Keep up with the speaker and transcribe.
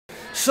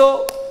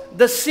So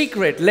the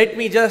secret, let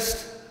me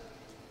just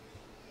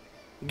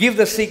give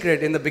the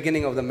secret in the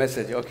beginning of the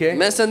message, okay?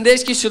 मैं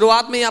संदेश की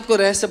शुरुआत में ही आपको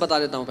रहस्य बता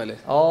देता हूं पहले.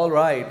 All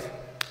right.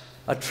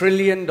 $1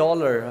 trillion,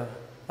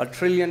 a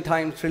trillion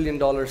times $1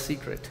 trillion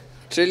secret.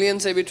 Trillion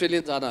से भी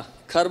ट्रिलियन ज्यादा,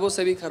 खरबों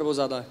से भी खरबों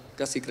ज्यादा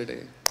का सीक्रेट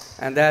है.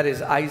 And that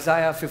is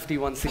Isaiah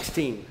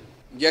 51:16.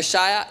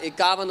 यशाया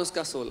 51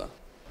 उसका 16.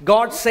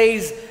 God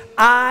says,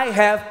 I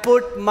have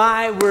put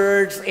my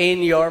words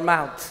in your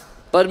mouth.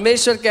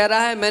 परमेश्वर कह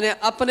रहा है मैंने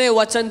अपने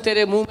वचन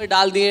तेरे मुंह में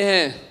डाल दिए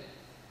हैं.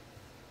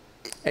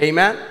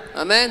 Amen.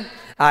 Amen.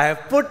 I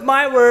have put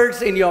my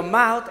words in your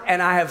mouth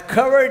and I have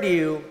covered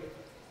you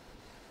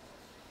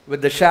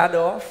with the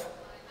shadow of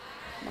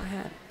my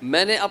hand.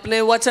 मैंने अपने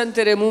वचन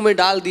तेरे मुंह में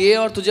डाल दिए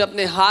और तुझे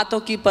अपने हाथों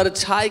की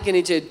परछाई के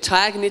नीचे,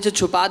 छाया के नीचे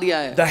छुपा दिया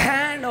है. The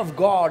hand of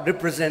God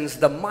represents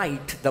the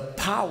might, the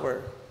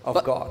power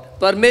of God.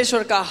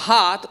 परमेश्वर का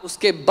हाथ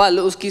उसके बल,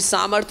 उसकी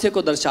सामर्थ्य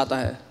को दर्शाता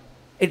है.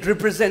 It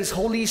represents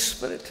Holy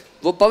Spirit.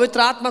 वो पवित्र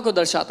आत्मा को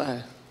दर्शाता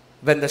है.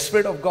 When the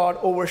Spirit of God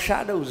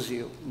overshadows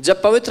you.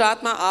 जब पवित्र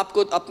आत्मा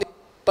आपको अपनी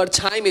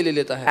परछाई में ले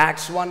लेता है.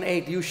 Acts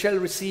 1:8, you shall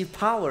receive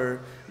power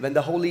when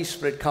the Holy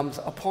Spirit comes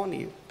upon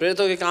you.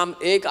 प्रेरितों के काम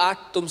 1:8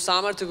 तुम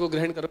सामर्थ्य को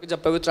ग्रहण करोगे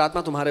जब पवित्र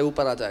आत्मा तुम्हारे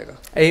ऊपर आ जाएगा.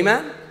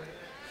 Amen.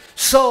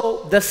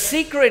 So the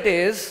secret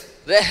is,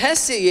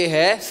 रहस्य ये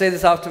है, say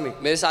this after me.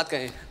 मेरे साथ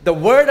कहें, The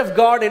word of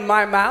God in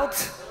my mouth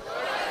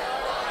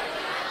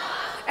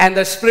and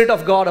the Spirit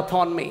of God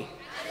upon me.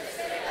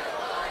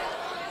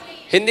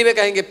 Hindi में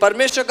कहेंगे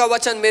परमेश्वर का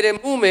वचन मेरे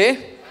मुंह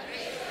में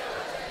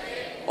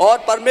और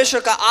परमेश्वर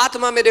का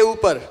आत्मा मेरे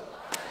ऊपर.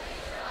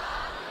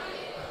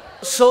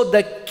 So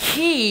the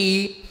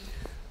key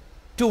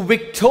to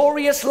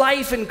victorious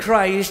life in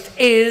Christ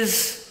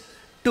is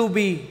to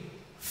be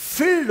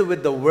filled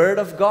with the word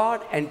of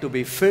God and to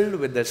be filled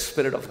with the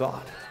Spirit of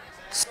God.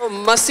 So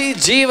मसीह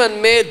जीवन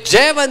में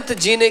जयवंत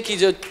जीने की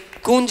जो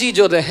कुंजी,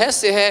 जो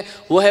रहस्य है,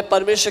 वो है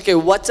परमेश्वर के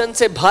वचन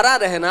से भरा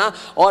रहना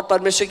और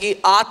परमेश्वर की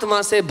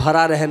आत्मा से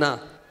भरा रहना.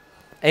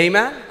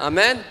 Amen.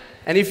 Amen.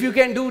 And if you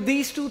can do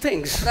these two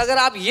things, अगर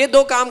आप ये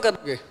दो काम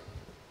करोगे,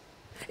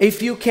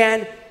 if you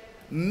can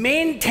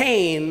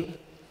maintain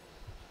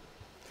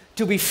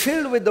to be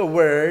filled with the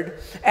word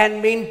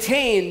and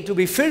maintain to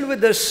be filled with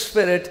the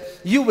Spirit,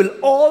 you will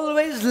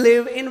always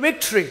live in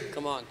victory.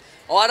 Come on.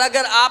 और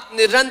अगर आप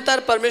निरंतर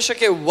परमेश्वर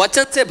के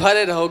वचन से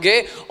भरे रहोगे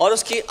और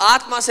उसकी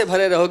आत्मा से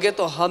भरे रहोगे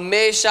तो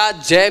हमेशा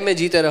जय में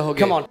जीते रहोगे.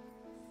 Come on.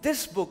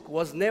 This book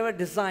was never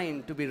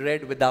designed to be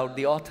read without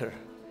the author.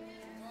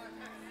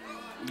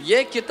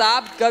 ये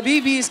किताब कभी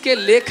भी इसके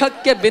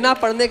लेखक के बिना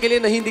पढ़ने के लिए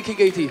नहीं लिखी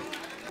गई थी.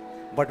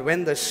 But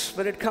when the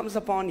Spirit comes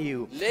upon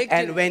you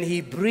and when He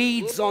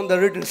breathes on the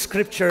written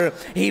scripture,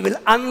 He will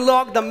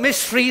unlock the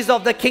mysteries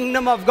of the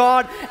kingdom of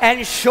God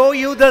and show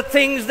you the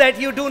things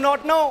that you do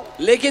not know.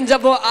 लेकिन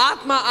जब वो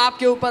आत्मा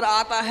आपके ऊपर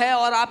आता है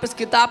और आप इस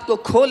किताब को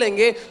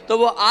खोलेंगे तो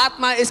वो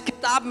आत्मा इस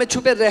किताब में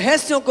छुपे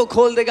रहस्यों को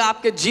खोल देगा,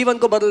 आपके जीवन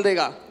को बदल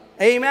देगा.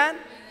 Amen.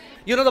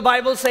 You know, the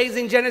Bible says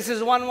in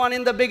Genesis 1:1,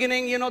 in the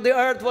beginning, you know, the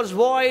earth was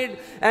void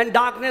and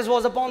darkness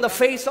was upon the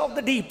face of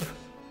the deep.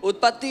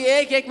 उत्पत्ति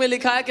 1:1 में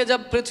लिखा है कि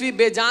जब पृथ्वी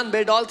बेजान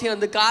बेडौल थी,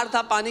 अंधकार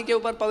था, पानी के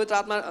ऊपर पवित्र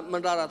आत्मा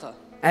मंडरा रहा था.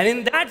 And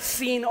in that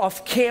scene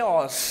of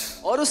chaos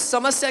और उस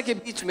समस्या के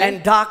बीच में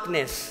and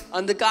darkness,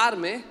 अंधकार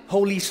में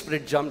Holy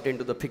Spirit jumped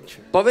into the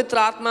picture. पवित्र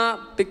आत्मा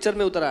पिक्चर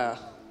में उतर आया.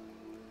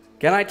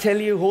 Can I tell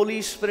you,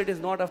 Holy Spirit is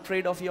not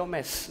afraid of your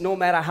mess, no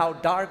matter how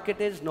dark it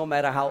is, no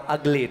matter how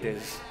ugly it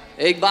is.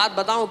 एक बात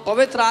बताऊं,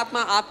 पवित्र आत्मा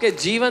आपके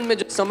जीवन में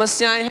जो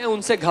समस्याएं हैं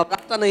उनसे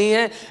घबराता नहीं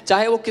है,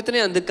 चाहे वो कितने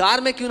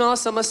अंधकार में क्यों ना हो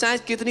समस्याएं,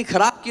 कितनी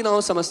खराब क्यों ना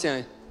हो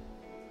समस्याएं.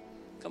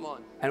 Come on.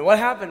 And what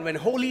happened when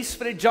Holy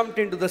Spirit jumped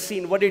into the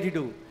scene? What did He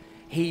do?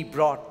 He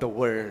brought the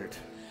word.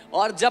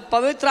 और जब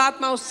पवित्र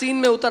आत्मा उस सीन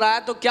में उतर आया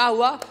तो क्या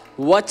हुआ?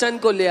 वचन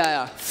को ले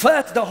आया.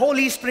 First the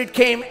Holy Spirit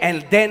came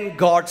and then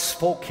God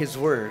spoke His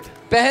word.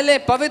 पहले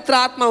पवित्र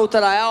आत्मा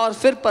उतर आया और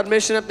फिर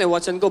परमेश्वर ने अपने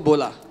वचन को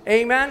बोला.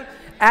 Amen.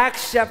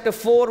 Acts chapter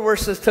 4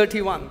 verses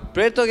 31.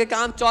 प्रेरितों के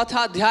काम 4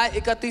 अध्याय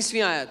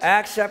 31वीं आयत.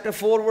 Acts chapter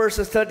 4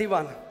 verses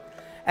 31.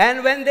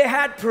 And when they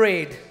had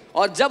prayed,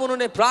 और जब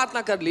उन्होंने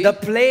प्रार्थना कर ली, the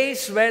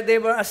place where they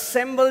were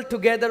assembled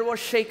together was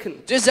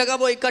shaken. जिस जगह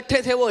वो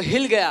इकट्ठे थे वो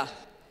हिल गया.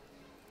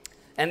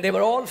 And they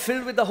were all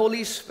filled with the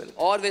Holy Spirit.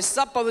 और वे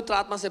सब पवित्र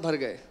आत्मा से भर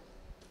गए.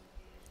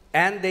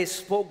 And they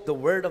spoke the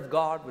word of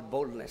God with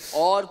boldness.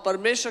 और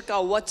परमेश्वर का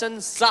वचन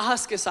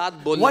साहस के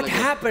साथ बोलने What लगे.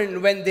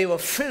 happened when they were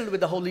filled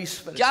with the Holy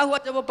Spirit? क्या हुआ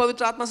जब वो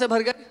पवित्र आत्मा से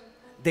भर गए?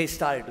 They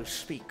started to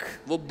speak.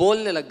 वो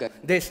बोलने लग गए.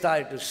 They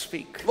started to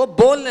speak. वो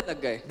बोलने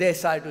लग गए. They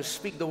started to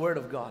speak the word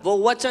of God. वो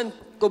वचन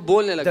को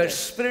बोलने लग The गए.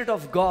 Spirit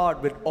of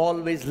God will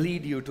always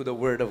lead you to the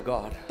word of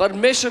God.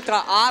 परमेश्वर का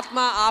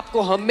आत्मा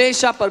आपको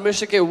हमेशा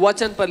परमेश्वर के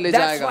वचन पर ले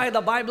That's जाएगा. why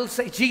the Bible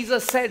says,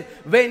 Jesus said,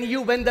 when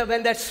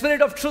that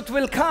Spirit of truth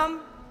will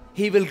come,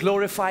 He will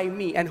glorify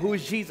me. And who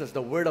is Jesus?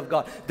 The Word of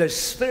God. The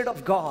Spirit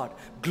of God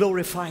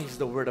glorifies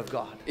the Word of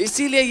God.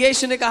 इसीलिए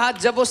यीशु ने कहा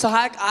जब वो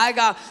सहायक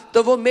आएगा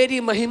तो वो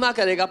मेरी महिमा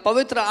करेगा.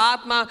 पवित्र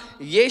आत्मा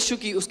यीशु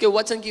की, उसके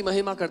वचन की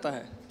महिमा करता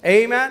है.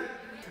 Amen.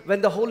 When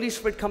the Holy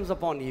Spirit comes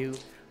upon you,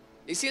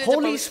 इसीलिए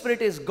Holy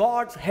Spirit is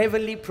God's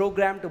heavenly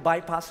program to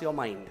bypass your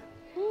mind.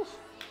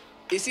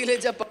 इसीलिए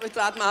जब पवित्र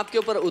आत्मा आपके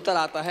ऊपर उतर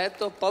आता है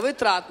तो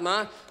पवित्र आत्मा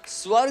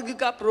स्वर्ग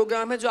का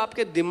प्रोग्राम है जो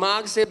आपके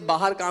दिमाग से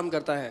बाहर काम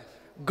करता है.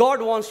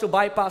 God wants to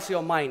bypass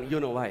your mind. You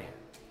know why?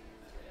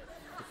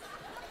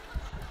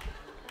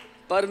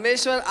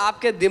 परमेश्वर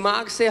आपके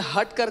दिमाग से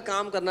हटकर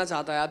काम करना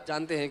चाहता है. आप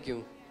जानते हैं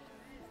क्यों?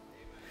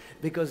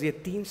 Because ये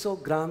 300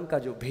 ग्राम का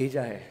जो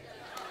भेजा है,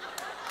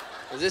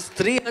 This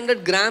 300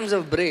 grams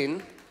of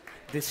brain,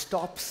 this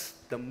stops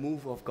the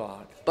move of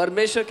God.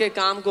 परमेश्वर के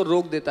काम को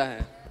रोक देता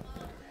है.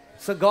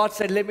 So God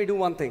said, let me do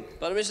one thing.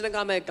 परमेश्वर ने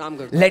कहा मैं एक काम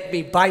करता हूं. Let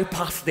me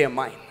bypass their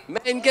mind.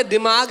 मैं इनके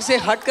दिमाग से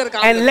हटकर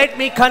काम And let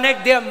me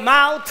connect their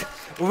mouth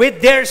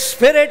with their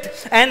spirit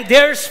and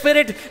their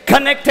spirit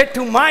connected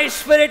to my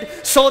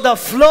spirit, so the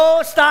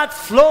flow starts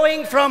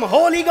flowing from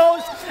Holy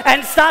Ghost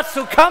and starts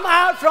to come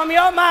out from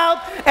your mouth,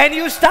 and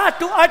you start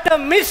to utter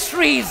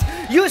mysteries,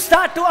 you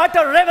start to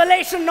utter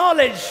revelation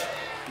knowledge.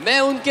 मैं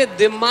उनके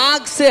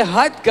दिमाग से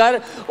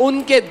हटकर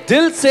उनके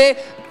दिल से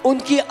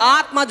उनकी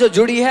आत्मा जो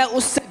जुड़ी है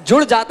उससे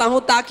जुड़ जाता हूं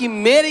ताकि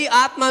मेरी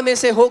आत्मा में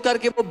से होकर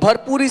के वो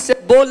भरपूरी से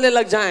बोलने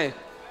लग जाएं.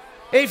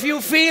 If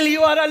you feel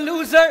you are a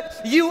loser,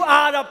 you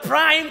are a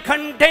prime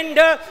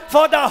contender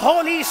for the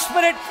Holy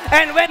Spirit.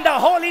 And when the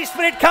Holy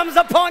Spirit comes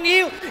upon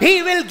you,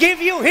 He will give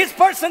you His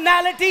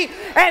personality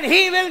and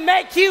He will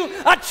make you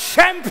a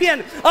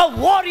champion, a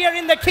warrior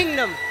in the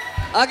kingdom.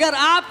 अगर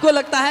आपको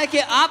लगता है कि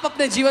आप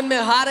अपने जीवन में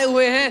हारे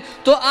हुए हैं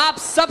तो आप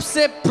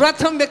सबसे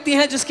प्रथम व्यक्ति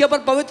हैं जिसके ऊपर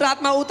पवित्र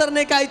आत्मा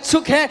उतरने का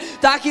इच्छुक है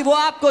ताकि वो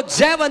आपको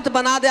जयवंत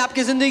बना दे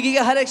आपकी जिंदगी के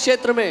हर एक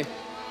क्षेत्र में.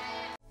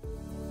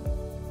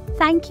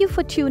 Thank you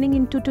for tuning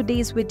into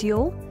today's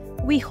video.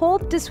 We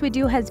hope this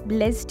video has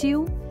blessed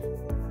you.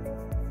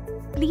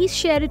 Please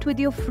share it with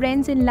your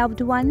friends and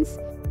loved ones.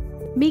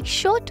 Make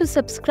sure to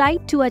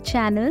subscribe to our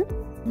channel,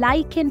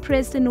 like and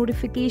press the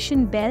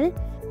notification bell.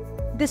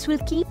 This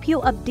will keep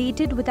you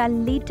updated with our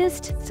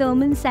latest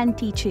sermons and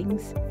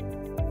teachings.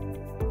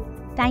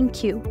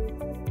 Thank you.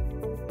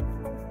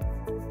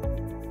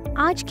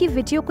 आज की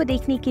video को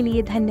देखने के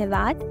लिए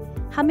धन्यवाद.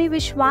 हमें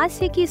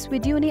विश्वास है कि इस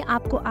वीडियो ने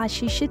आपको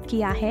आशीषित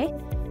किया है.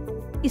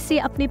 इसे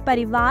अपने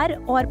परिवार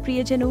और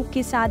प्रियजनों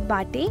के साथ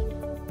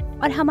बांटें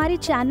और हमारे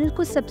चैनल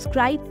को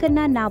सब्सक्राइब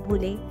करना ना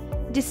भूलें,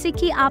 जिससे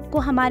कि आपको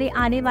हमारे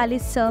आने वाले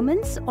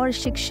सर्मन्स और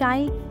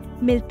शिक्षाएं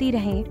मिलती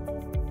रहें.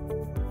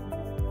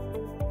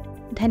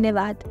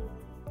 धन्यवाद.